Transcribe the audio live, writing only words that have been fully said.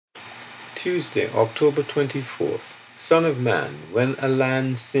Tuesday, October 24th. Son of man, when a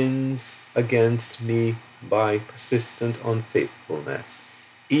land sins against me by persistent unfaithfulness,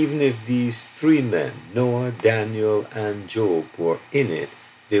 even if these three men, Noah, Daniel, and Job, were in it,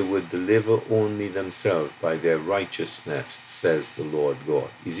 they would deliver only themselves by their righteousness, says the Lord God.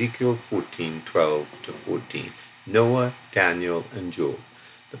 Ezekiel 14:12-14. Noah, Daniel, and Job.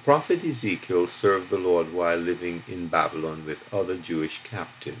 The prophet Ezekiel served the Lord while living in Babylon with other Jewish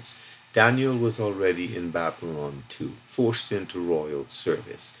captives. Daniel was already in Babylon too, forced into royal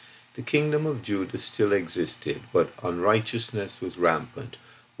service. The kingdom of Judah still existed, but unrighteousness was rampant.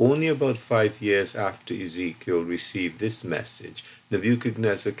 Only about 5 years after Ezekiel received this message,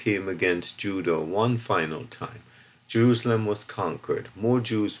 Nebuchadnezzar came against Judah one final time. Jerusalem was conquered, more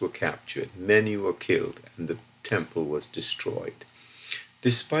Jews were captured, many were killed, and the temple was destroyed.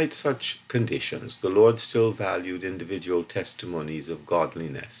 Despite such conditions, the Lord still valued individual testimonies of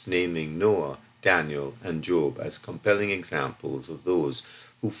godliness, naming Noah, Daniel, and Job as compelling examples of those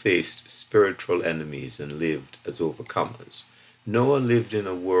who faced spiritual enemies and lived as overcomers. Noah lived in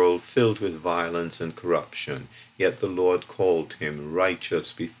a world filled with violence and corruption, yet the Lord called him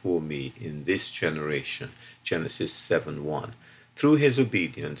righteous before me in this generation. Genesis 7:1. Through his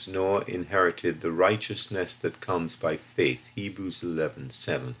obedience, Noah inherited the righteousness that comes by faith, Hebrews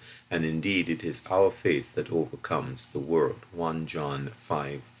 11:7, and indeed it is our faith that overcomes the world, 1 John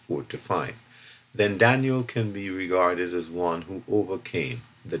 5:4-5. Then Daniel can be regarded as one who overcame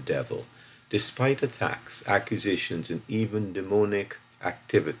the devil. Despite attacks, accusations, and even demonic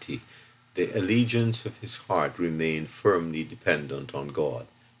activity, the allegiance of his heart remained firmly dependent on God.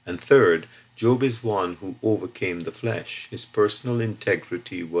 And third, Job is one who overcame the flesh. His personal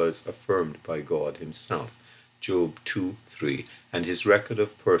integrity was affirmed by God himself, Job 2:3, and his record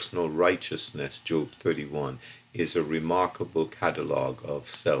of personal righteousness, Job 31, is a remarkable catalogue of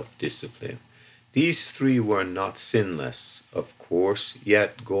self-discipline. These three were not sinless, of course,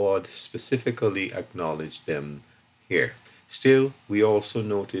 yet God specifically acknowledged them here. Still, we also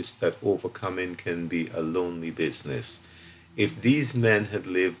notice that overcoming can be a lonely business. If these men had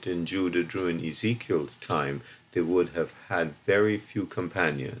lived in Judah during Ezekiel's time, they would have had very few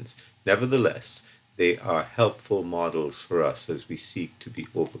companions. Nevertheless, they are helpful models for us as we seek to be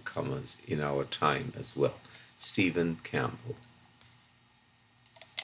overcomers in our time as well. Stephen Campbell.